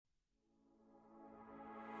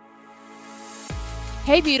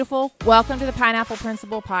Hey, beautiful. Welcome to the Pineapple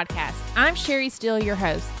Principle Podcast. I'm Sherry Steele, your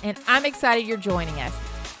host, and I'm excited you're joining us.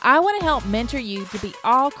 I want to help mentor you to be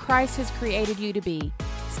all Christ has created you to be,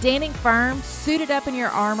 standing firm, suited up in your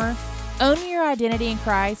armor, owning your identity in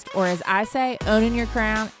Christ, or as I say, owning your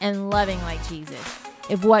crown and loving like Jesus.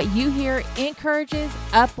 If what you hear encourages,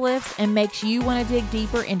 uplifts, and makes you want to dig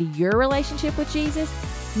deeper into your relationship with Jesus,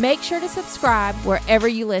 make sure to subscribe wherever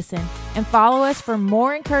you listen and follow us for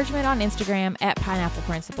more encouragement on Instagram at Pineapple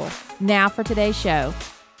Principle. Now for today's show.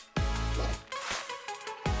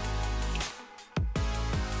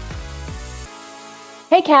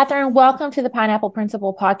 Hey, Katherine, welcome to the Pineapple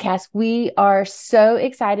Principle Podcast. We are so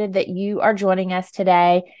excited that you are joining us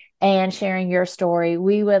today and sharing your story.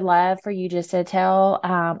 We would love for you just to tell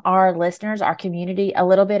our listeners, our community, a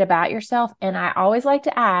little bit about yourself. And I always like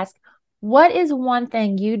to ask, what is one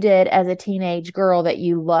thing you did as a teenage girl that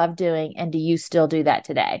you love doing, and do you still do that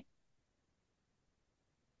today?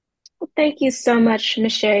 Well, thank you so much,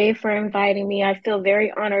 Michelle, for inviting me. I feel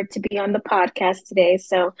very honored to be on the podcast today.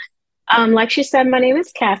 Like she said, my name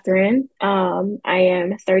is Katherine. I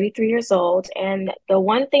am 33 years old, and the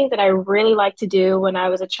one thing that I really liked to do when I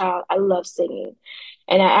was a child, I love singing.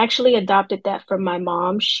 And I actually adopted that from my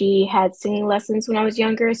mom. She had singing lessons when I was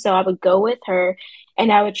younger, so I would go with her and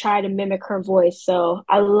I would try to mimic her voice. So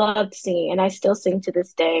I loved singing, and I still sing to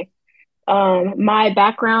this day. My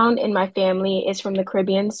background in my family is from the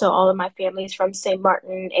Caribbean, so all of my family is from St.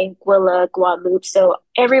 Martin, Anguilla, Guadeloupe. So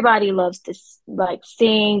everybody loves to like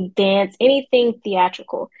sing, dance, anything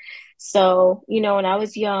theatrical. So, when I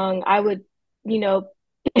was young, I would, you know,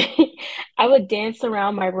 I would dance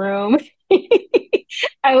around my room.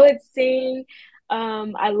 I would sing.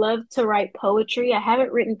 I love to write poetry. I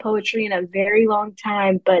haven't written poetry in a very long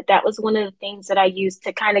time, but that was one of the things that I used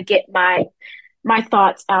to kind of get my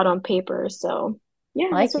thoughts out on paper. So yeah,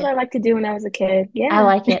 I that's like what it. I like to do when I was a kid. I Yeah.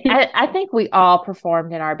 like it. I think we all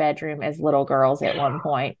performed in our bedroom as little girls at one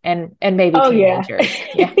point, and maybe Oh yeah. teenagers.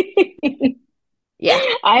 Yeah. Yeah.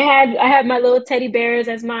 I had my little teddy bears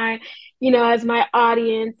as my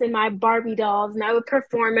audience and my Barbie dolls, and I would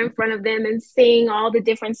perform in front of them and sing all the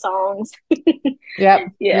different songs.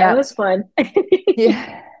 Yep. Yeah, it Yep. was fun.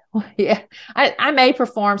 Yeah. Yeah. I may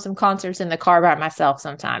perform some concerts in the car by myself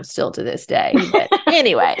sometimes still to this day. But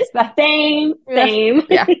anyways, that's Same, yeah. same.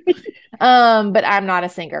 Yeah. But I'm not a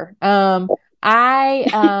singer.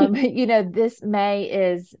 This May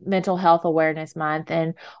is Mental Health Awareness Month.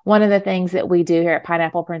 And one of the things that we do here at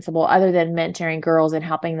Pineapple Principle, other than mentoring girls and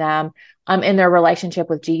helping them in their relationship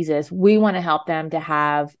with Jesus, we want to help them to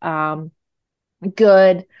have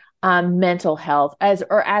good mental health as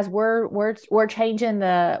we're changing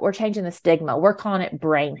the stigma. We're calling it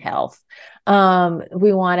brain health.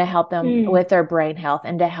 We want to help them Mm, with their brain health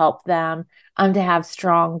and to help them to have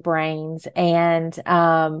strong brains and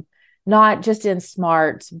not just in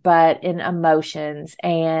smarts but in emotions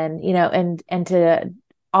and and to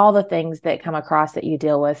all the things that come across that you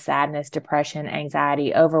deal with: sadness, depression,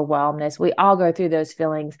 anxiety, overwhelmness. We all go through those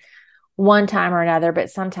feelings one time or another,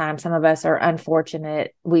 but sometimes some of us are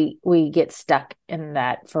unfortunate. We get stuck in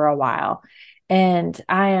that for a while. And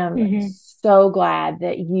I am hmm so glad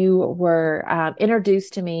that you were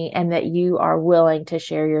introduced to me and that you are willing to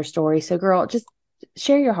share your story. So, girl, just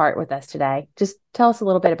share your heart with us today. Just tell us a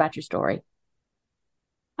little bit about your story.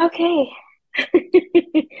 Okay.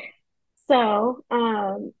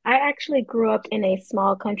 I actually grew up in a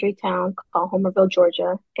small country town called Homerville,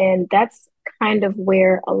 Georgia, and that's kind of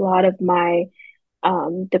where a lot of my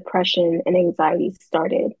depression and anxiety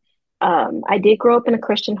started. I did grow up in a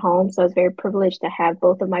Christian home, so I was very privileged to have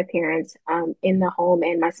both of my parents in the home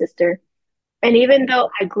and my sister. And even though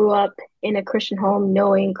I grew up in a Christian home,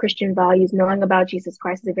 knowing Christian values, knowing about Jesus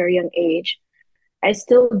Christ at a very young age, I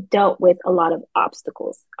still dealt with a lot of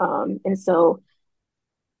obstacles. And so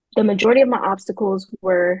the majority of my obstacles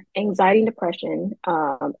were anxiety and depression,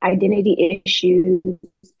 identity issues,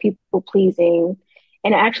 people pleasing,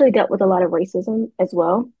 and I actually dealt with a lot of racism as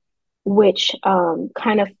well, which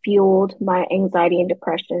kind of fueled my anxiety and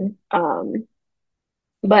depression.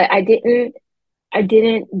 But I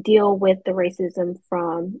didn't deal with the racism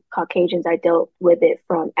from Caucasians. I dealt with it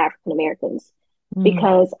from African Americans Mm,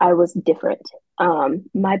 because I was different.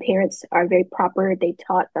 My parents are very proper. They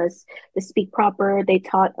taught us to speak proper. They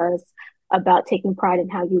taught us about taking pride in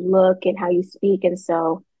how you look and how you speak. And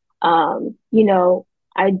so,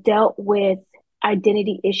 I dealt with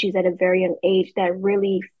identity issues at a very young age that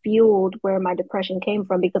really fueled where my depression came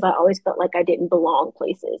from because I always felt like I didn't belong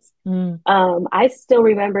places. mm, I still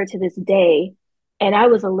remember to this day, and I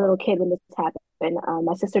was a little kid when this happened. happened.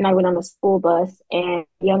 My sister and I went on a school bus, and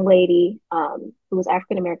a young lady who was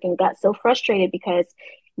African American got so frustrated because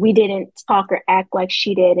we didn't talk or act like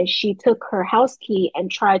she did. And she took her house key and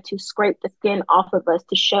tried to scrape the skin off of us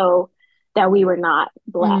to show that we were not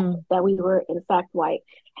Black, Mm. that we were, in fact, white.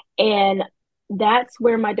 And that's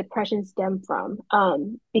where my depression stemmed from,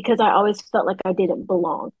 because I always felt like I didn't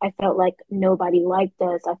belong. I felt like nobody liked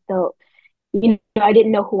us. I felt, I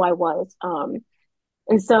didn't know who I was.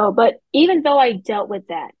 And so, but even though I dealt with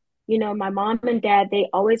that, my mom and dad, they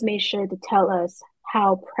always made sure to tell us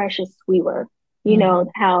how precious we were, Mm-hmm.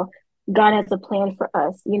 how God has a plan for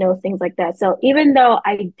us, things like that. So even though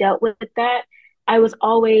I dealt with that, I was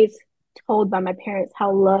always told by my parents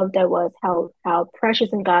how loved I was, how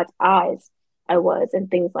precious in God's eyes I was, and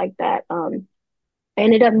things like that. I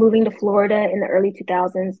ended up moving to Florida in the early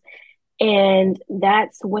 2000s, and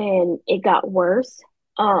that's when it got worse.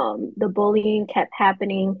 The bullying kept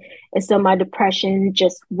happening. And so my depression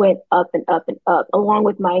just went up and up and up, along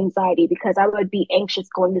with my anxiety, because I would be anxious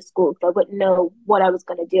going to school because I wouldn't know what I was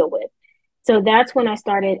going to deal with. So that's when I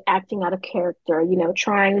started acting out of character,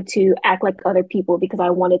 trying to act like other people because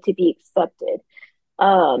I wanted to be accepted.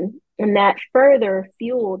 And that further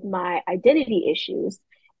fueled my identity issues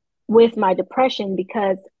with my depression,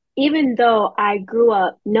 because even though I grew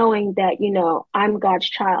up knowing that, I'm God's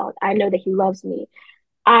child, I know that He loves me,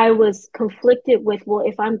 I was conflicted with, well,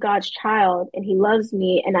 if I'm God's child and He loves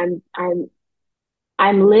me, and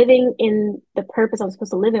I'm living in the purpose I'm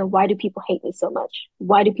supposed to live in, why do people hate me so much?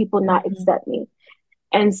 Why do people not Mm-hmm. accept me?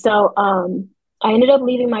 And so I ended up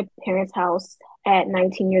leaving my parents' house at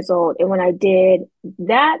 19 years old. And when I did,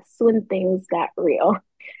 that's when things got real.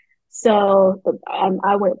 So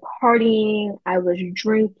I went partying, I was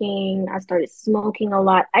drinking, I started smoking a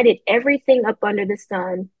lot. I did everything up under the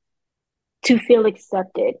sun to feel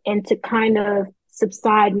accepted and to kind of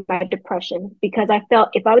subside my depression, because I felt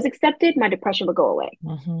if I was accepted, my depression would go away.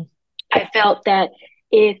 Mm-hmm. I felt that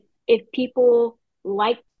if people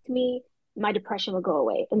liked me, my depression would go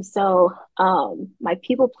away. And so my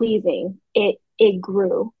people pleasing, it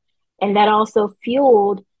grew. And that also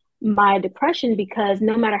fueled my depression, because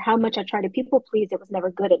no matter how much I tried to people please, it was never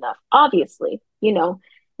good enough, obviously.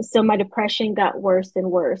 So my depression got worse and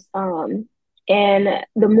worse. And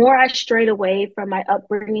the more I strayed away from my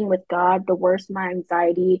upbringing with God, the worse my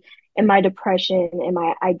anxiety and my depression and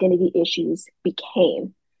my identity issues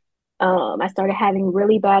became. I started having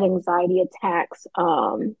really bad anxiety attacks.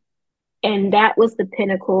 And that was the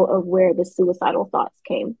pinnacle of where the suicidal thoughts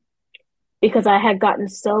came, because I had gotten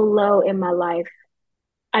so low in my life.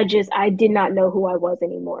 I did not know who I was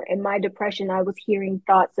anymore. In my depression, I was hearing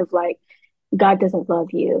thoughts of like, God doesn't love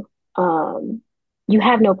you. You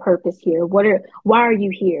have no purpose here. Why are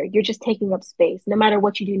you here? You're just taking up space. No matter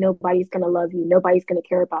what you do, nobody's going to love you. Nobody's going to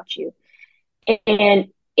care about you. And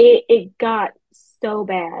it got so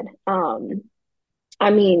bad. I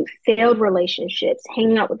mean, failed relationships,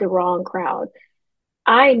 hanging out with the wrong crowd.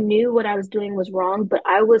 I knew what I was doing was wrong, but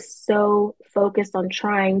I was so focused on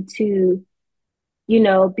trying to,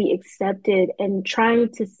 be accepted and trying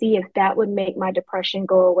to see if that would make my depression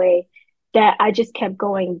go away, that I just kept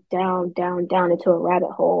going down, down, down into a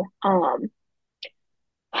rabbit hole. And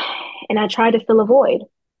I tried to fill a void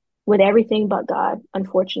with everything but God,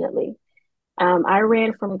 unfortunately. I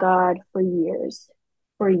ran from God for years,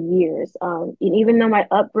 for years. And even though my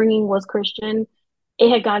upbringing was Christian, it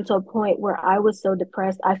had gotten to a point where I was so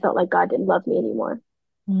depressed, I felt like God didn't love me anymore.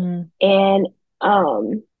 Mm. And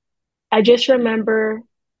I just remember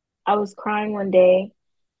I was crying one day,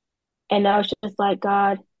 and I was just like,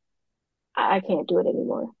 God, I can't do it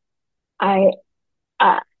anymore. I,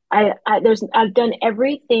 I, I've done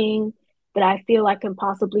everything that I feel I can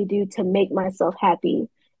possibly do to make myself happy,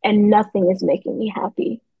 and nothing is making me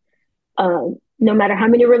happy. No matter how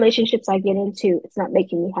many relationships I get into, it's not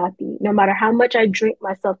making me happy. No matter how much I drink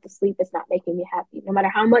myself to sleep, it's not making me happy. No matter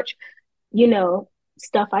how much, you know,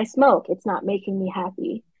 stuff I smoke, it's not making me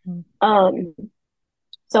happy. Mm. Um,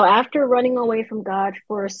 so after running away from God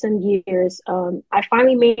for some years, I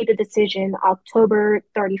finally made the decision October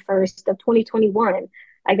 31st of 2021.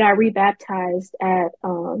 I got rebaptized at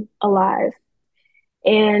Alive.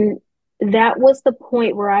 And that was the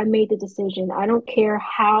point where I made the decision. I don't care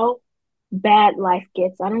how bad life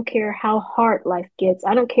gets. I don't care how hard life gets.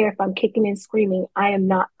 I don't care if I'm kicking and screaming. I am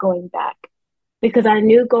not going back, because I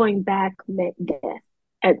knew going back meant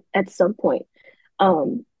death at some point.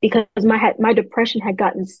 Because my depression had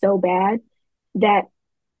gotten so bad that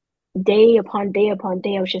day upon day upon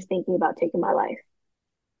day, I was just thinking about taking my life.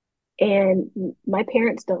 And my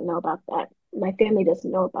parents don't know about that. My family doesn't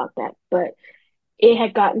know about that. But it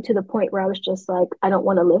had gotten to the point where I was just like, I don't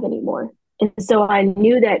want to live anymore. And so I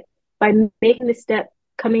knew that by making the step,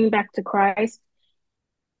 coming back to Christ,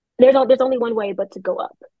 there's only one way but to go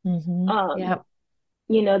up. Mm-hmm. Um, Yep.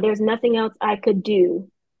 there's nothing else I could do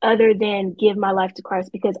other than give my life to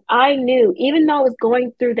Christ, because I knew, even though I was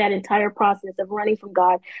going through that entire process of running from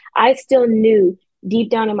God, I still knew deep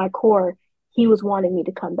down in my core, He was wanting me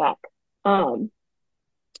to come back. Um,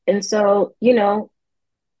 and so,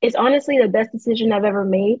 it's honestly the best decision I've ever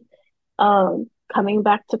made, coming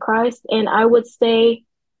back to Christ. And I would say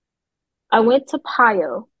I went to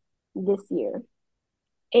Pio this year,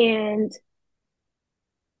 and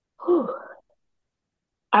whew,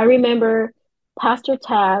 I remember Pastor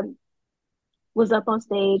Tab was up on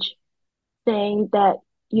stage saying that,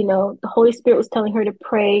 the Holy Spirit was telling her to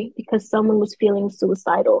pray because someone was feeling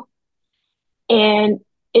suicidal. And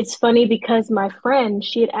it's funny because my friend,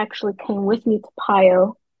 she had actually came with me to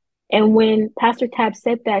Pio. And when Pastor Tab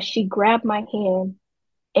said that, she grabbed my hand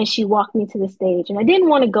and she walked me to the stage. And I didn't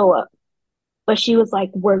want to go up, but she was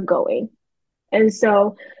like, "We're going." And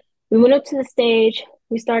so we went up to the stage,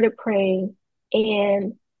 we started praying,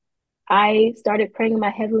 and I started praying in my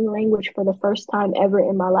heavenly language for the first time ever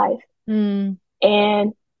in my life. Mm.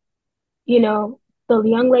 And, you know, the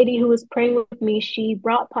young lady who was praying with me, she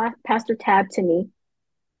brought Pastor Tab to me,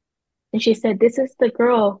 and she said, "This is the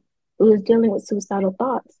girl who is dealing with suicidal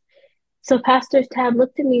thoughts." So Pastor Tab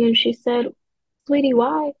looked at me and she said, "Sweetie,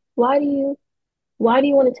 why? Why do you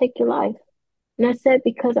want to take your life?" And I said,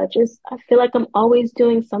 "Because I feel like I'm always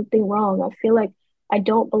doing something wrong. I feel like I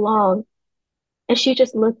don't belong." And she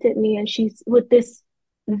just looked at me and she's with this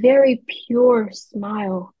very pure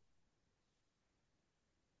smile.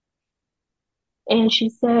 And she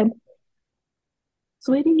said,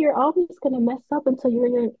 "Sweetie, you're always going to mess up until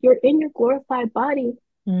you're in your glorified body.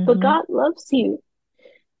 But Mm-hmm. God loves you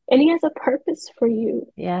and He has a purpose for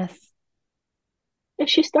you." Yes. And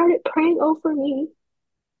she started praying over me.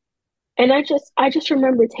 And I just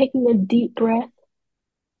remember taking a deep breath.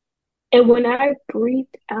 And when I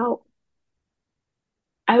breathed out,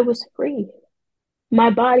 I was free. My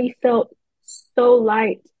body felt so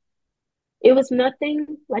light. It was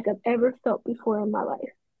nothing like I've ever felt before in my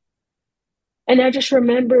life. And I just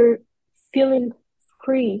remember feeling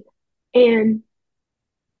free. And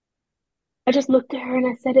I just looked at her and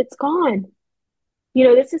I said, "It's gone."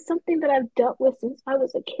 This is something that I've dealt with since I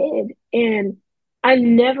was a kid. And I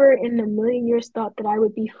never in a million years thought that I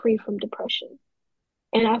would be free from depression.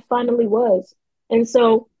 And I finally was. And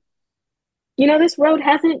so, this road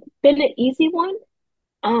hasn't been an easy one.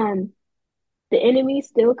 Um, the enemy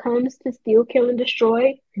still comes to steal, kill, and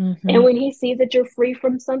destroy. And Mm-hmm. when he sees that you're free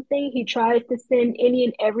from something, he tries to send any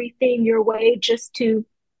and everything your way just to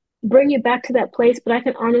bring you back to that place. But I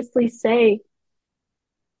can honestly say,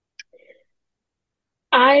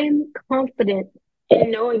 I'm confident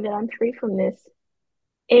in knowing that I'm free from this.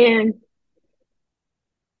 And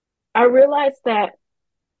I realized that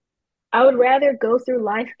I would rather go through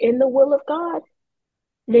life in the will of God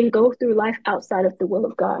than go through life outside of the will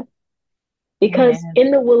of God. Because Amen.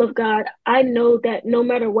 in the will of God, I know that no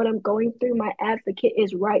matter what I'm going through, my advocate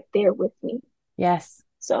is right there with me. Yes.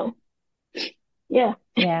 So, yeah.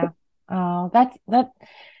 Yeah. Oh,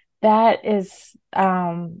 that is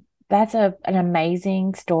that's an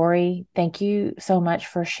amazing story. Thank you so much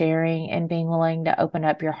for sharing and being willing to open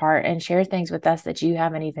up your heart and share things with us that you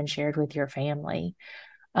haven't even shared with your family.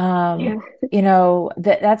 Yeah.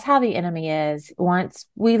 That's how the enemy is. Once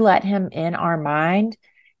we let him in our mind,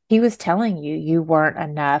 he was telling you you weren't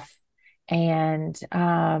enough, and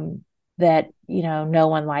that no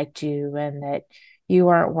one liked you and that you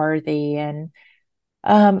weren't worthy, and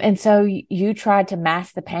so you tried to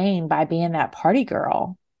mask the pain by being that party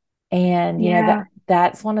girl. And, Yeah.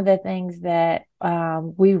 that's one of the things that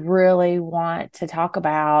we really want to talk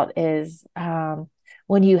about is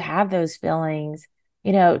when you have those feelings,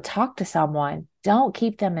 talk to someone. Don't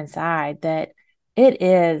keep them inside. That it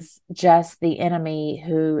is just the enemy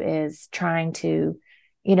who is trying to,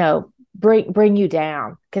 bring you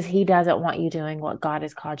down because he doesn't want you doing what God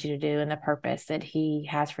has called you to do and the purpose that he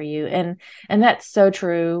has for you. And that's so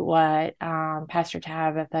true. What Pastor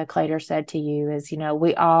Tabitha Clater said to you is,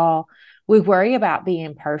 we worry about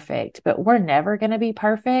being perfect, but we're never going to be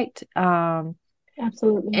perfect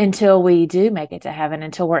Absolutely. until we do make it to heaven,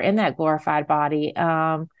 until we're in that glorified body.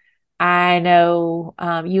 I know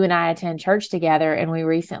you and I attend church together, and we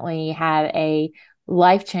recently had a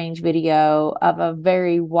life change video of a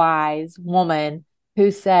very wise woman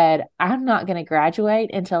who said, "I'm not going to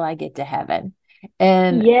graduate until I get to heaven."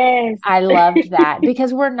 And Yes. I loved that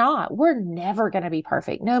because we're never going to be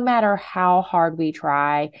perfect, no matter how hard we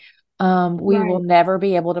try. We will Right. never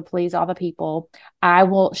be able to please all the people.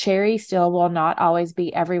 Sherry still will not always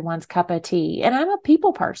be everyone's cup of tea. And I'm a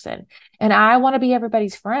people person and I want to be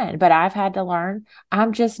everybody's friend, but I've had to learn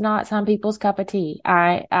I'm just not some people's cup of tea.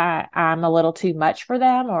 I'm a little too much for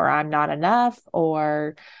them, or I'm not enough,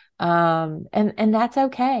 or, and that's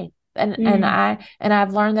okay. Mm, And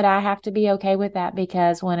I've learned that I have to be okay with that,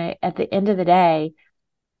 because at the end of the day,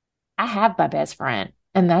 I have my best friend,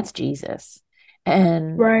 and that's Jesus.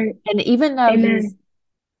 And right. and even though Amen.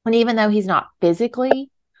 he's not physically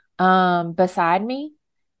beside me,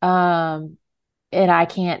 um and I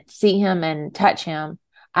can't see him and touch him,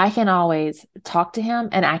 I can always talk to him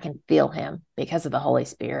and I can feel him because of the Holy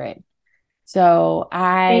Spirit. So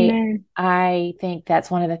Amen. I think that's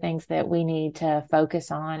one of the things that we need to focus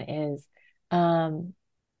on is um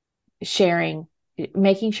sharing,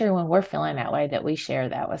 making sure when we're feeling that way that we share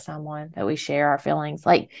that with someone, that we share our feelings.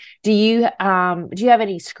 Like, do you have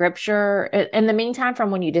any scripture in the meantime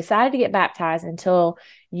from when you decided to get baptized until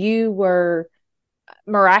you were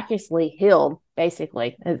miraculously healed?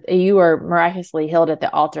 Basically, you were miraculously healed at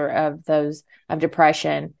the altar of those of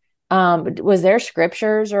depression. Was there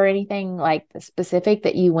scriptures or anything like specific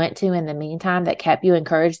that you went to in the meantime that kept you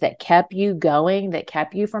encouraged, that kept you going, that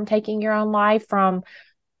kept you from taking your own life? From,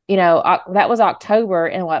 that was October,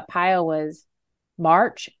 and what, Pio was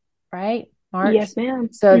March, right? March. Yes, ma'am.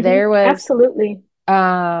 So there was, Absolutely.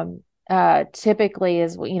 typically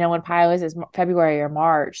is, when Pio is February or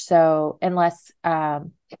March. So unless,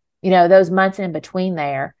 those months in between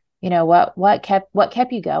there, what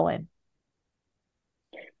kept you going?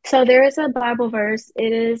 So there is a Bible verse.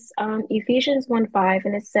 It is Ephesians 1:5,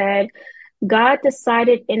 and it said, God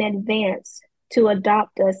decided in advance to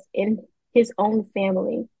adopt us in his own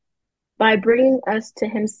family by bringing us to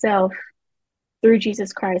himself through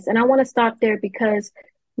Jesus Christ. And I want to stop there because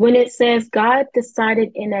when it says God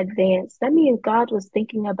decided in advance, that means God was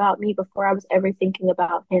thinking about me before I was ever thinking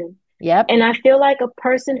about him. Yep. And I feel like a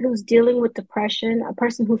person who's dealing with depression, a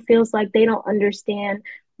person who feels like they don't understand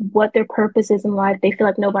what their purpose is in life, they feel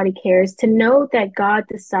like nobody cares, to know that God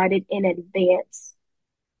decided in advance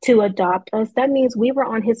to adopt us, that means we were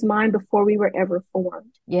on his mind before we were ever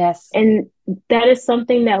formed. Yes. And that is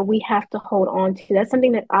something that we have to hold on to. That's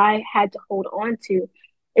something that I had to hold on to,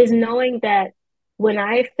 is knowing that when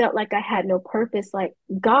I felt like I had no purpose, like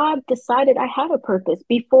God decided I had a purpose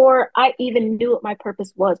before I even knew what my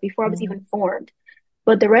purpose was, before I was Mhm. even formed.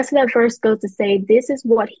 But the rest of that verse goes to say, this is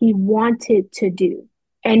what he wanted to do,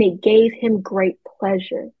 and it gave him great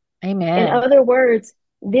pleasure. In Amen. other words,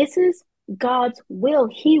 this is God's will.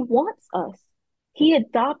 He wants us. He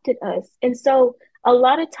adopted us. And so a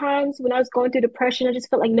lot of times when I was going through depression, I just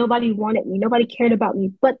felt like nobody wanted me, nobody cared about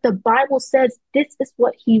me. But the Bible says this is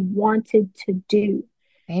what he wanted to do.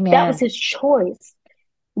 That was Amen. his choice.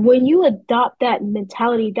 When you adopt that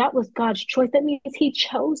mentality, that was God's choice. That means he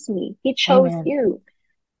chose me. He chose Amen. you.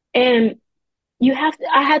 And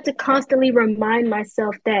I had to constantly remind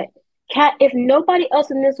myself that, Kat, if nobody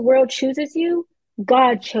else in this world chooses you,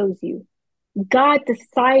 God chose you. God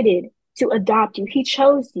decided to adopt you. He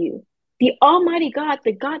chose you. The Almighty God,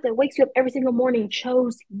 the God that wakes you up every single morning,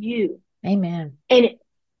 chose you. Amen. And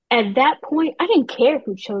at that point, I didn't care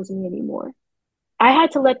who chose me anymore. I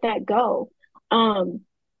had to let that go. Um,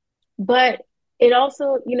 but it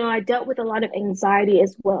also, I dealt with a lot of anxiety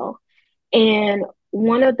as well. And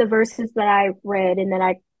one of the verses that I read and that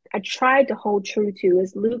I tried to hold true to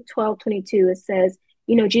is Luke 12:22. It says,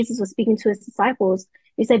 Jesus was speaking to his disciples.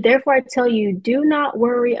 He said, therefore, I tell you, do not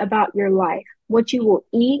worry about your life, what you will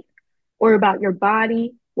eat, or about your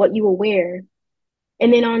body, what you will wear.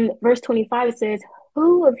 And then on verse 25, it says,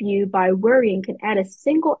 who of you by worrying can add a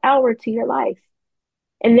single hour to your life?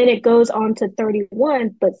 And then it goes on to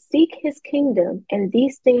 31, but seek his kingdom, and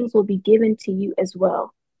these things will be given to you as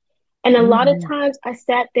well. And a lot of Mhm. times I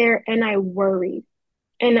sat there and I worried.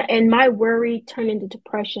 And my worry turned into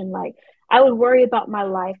depression. Like I would worry about my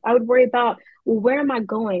life. I would worry about, well, where am I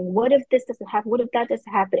going? What if this doesn't happen? What if that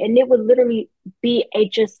doesn't happen? And it would literally be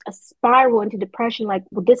just a spiral into depression. Like,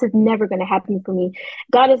 well, this is never going to happen for me.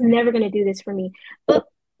 God is never going to do this for me. But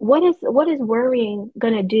what is worrying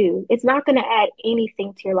going to do? It's not going to add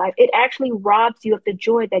anything to your life. It actually robs you of the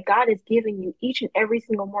joy that God is giving you each and every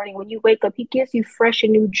single morning. When you wake up, he gives you fresh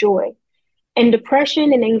and new joy. And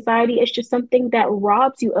depression and anxiety is just something that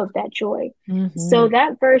robs you of that joy. So Mhm.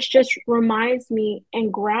 that verse just reminds me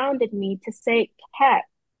and grounded me to say, Kat,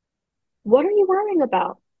 what are you worrying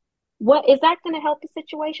about? What is that going to help the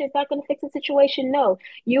situation? Is that going to fix the situation? No.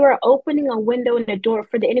 You are opening a window and a door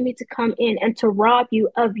for the enemy to come in and to rob you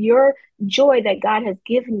of your joy that God has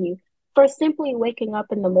given you for simply waking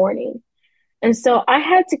up in the morning. And so I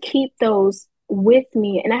had to keep those with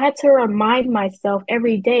me. And I had to remind myself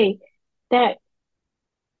every day that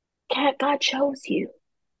God chose you.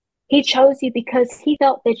 He chose you because he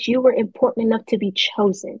felt that you were important enough to be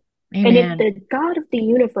chosen. And if Amen. the God of the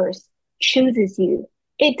universe chooses you,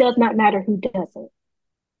 it does not matter who doesn't.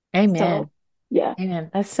 Amen. So, yeah. Amen.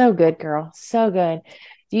 That's so good, girl. So good.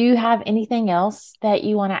 Do you have anything else that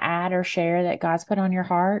you want to add or share that God's put on your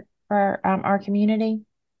heart for our community?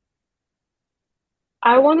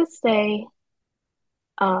 I want to say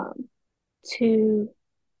to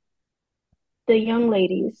the young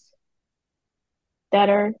ladies that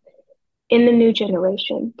are in the new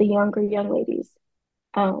generation, the younger young ladies,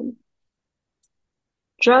 um,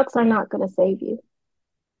 drugs are not going to save you.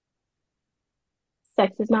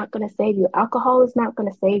 Sex is not going to save you. Alcohol is not going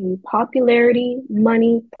to save you. Popularity,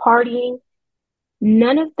 money, partying,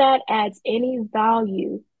 none of that adds any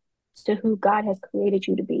value to who God has created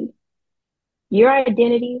you to be. Your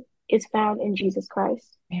identity is found in Jesus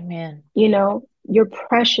Christ. Amen. You know, you're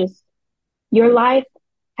precious. Your life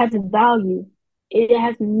has value. It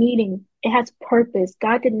has meaning. It has purpose.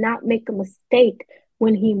 God did not make a mistake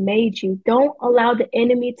when he made you. Don't allow the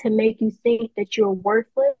enemy to make you think that you're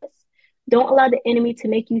worthless. Don't allow the enemy to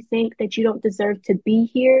make you think that you don't deserve to be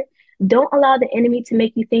here. Don't allow the enemy to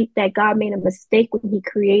make you think that God made a mistake when he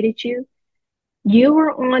created you. You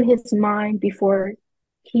were on his mind before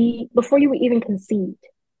you were even conceived.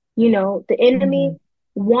 You know, the enemy Mhm.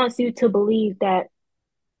 wants you to believe that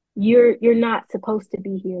you're not supposed to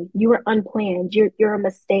be here. You were unplanned. You're a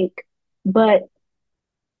mistake. But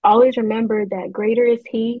always remember that greater is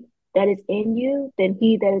he that is in you than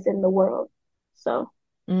he that is in the world. So,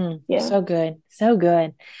 yeah. So good. So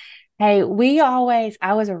good. Hey,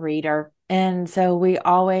 I was a reader. And so we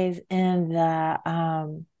always end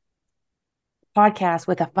the podcast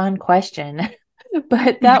with a fun question.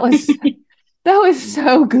 But that was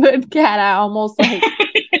so good, Kat. I almost like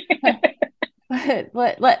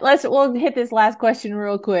we'll hit this last question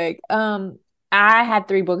real quick. I had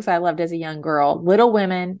three books I loved as a young girl: Little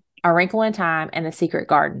Women, A Wrinkle in Time, and The Secret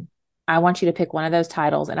Garden. I want you to pick one of those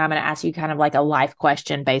titles, and I'm going to ask you kind of like a life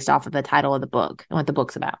question based off of the title of the book and what the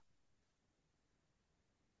book's about.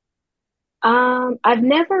 I've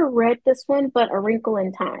never read this one, but A Wrinkle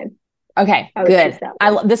in Time. Okay, I would choose good.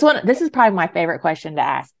 that one. This is probably my favorite question to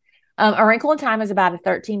ask. A Wrinkle in Time is about a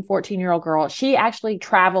 13, 14-year-old girl. She actually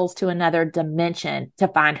travels to another dimension to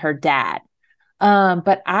find her dad.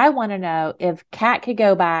 But I want to know, if Kat could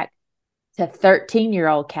go back to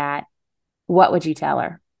 13-year-old Kat, what would you tell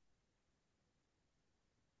her?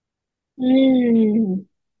 Mm,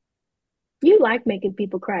 you like making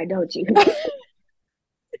people cry, don't you?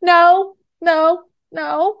 No, no,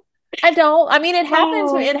 no. I don't. I mean, it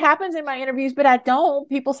happens. Oh. It happens in my interviews, but I don't.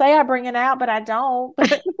 People say I bring it out, but I don't.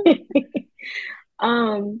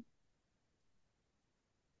 Um,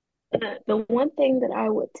 the one thing that I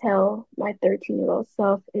would tell my 13-year-old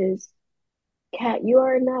self is, Kat, you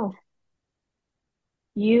are enough.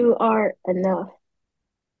 You are enough.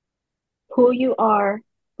 Who you are,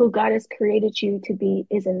 who God has created you to be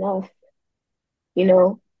is enough. You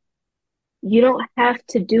know, you don't have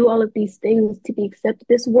to do all of these things to be accepted.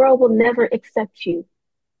 This world will never accept you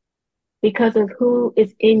because of who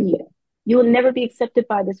is in you. You will never be accepted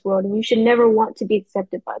by this world, and you should never want to be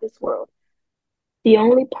accepted by this world. The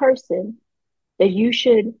only person that you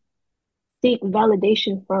should seek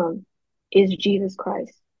validation from is Jesus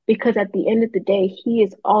Christ, because at the end of the day, he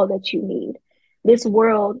is all that you need. This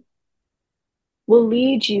world will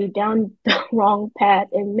lead you down the wrong path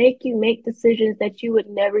and make you make decisions that you would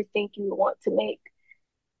never think you would want to make.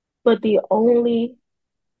 But the only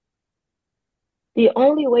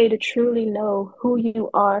way to truly know who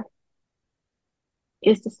you are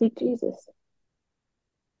is to seek Jesus.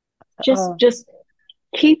 Just Oh, just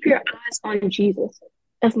keep your eyes on Jesus.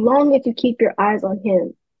 As long as you keep your eyes on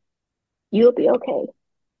him, you'll be okay.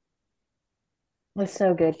 that's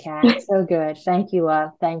so good, Kat. So good. Thank you,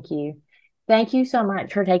 love. Thank you. Thank you so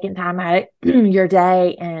much for taking time out of your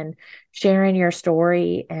day and sharing your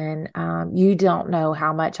story. And you don't know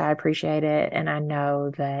how much I appreciate it. And I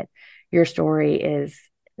know that your story is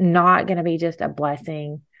not going to be just a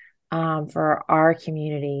blessing for our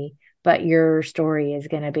community, but your story is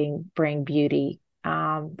going to bring beauty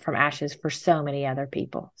from ashes for so many other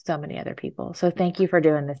people, so many other people. So thank you for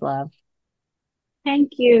doing this, love.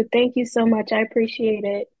 Thank you. Thank you so much. I appreciate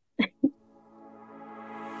it.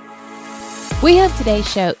 We hope today's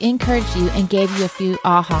show encouraged you and gave you a few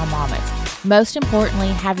aha moments. Most importantly,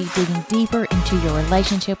 have you digging deeper into your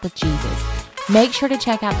relationship with Jesus. Make sure to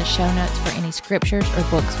check out the show notes for any scriptures or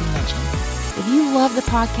books we mentioned. If you love the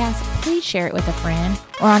podcast, please share it with a friend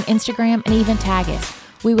or on Instagram and even tag us.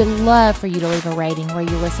 We would love for you to leave a rating where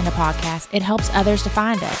you listen to podcasts. It helps others to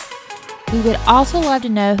find us. We would also love to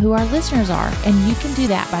know who our listeners are, and you can do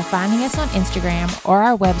that by finding us on Instagram or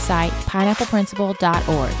our website,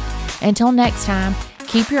 pineappleprinciple.org. Until next time,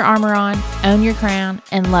 keep your armor on, own your crown,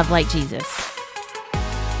 and love like Jesus.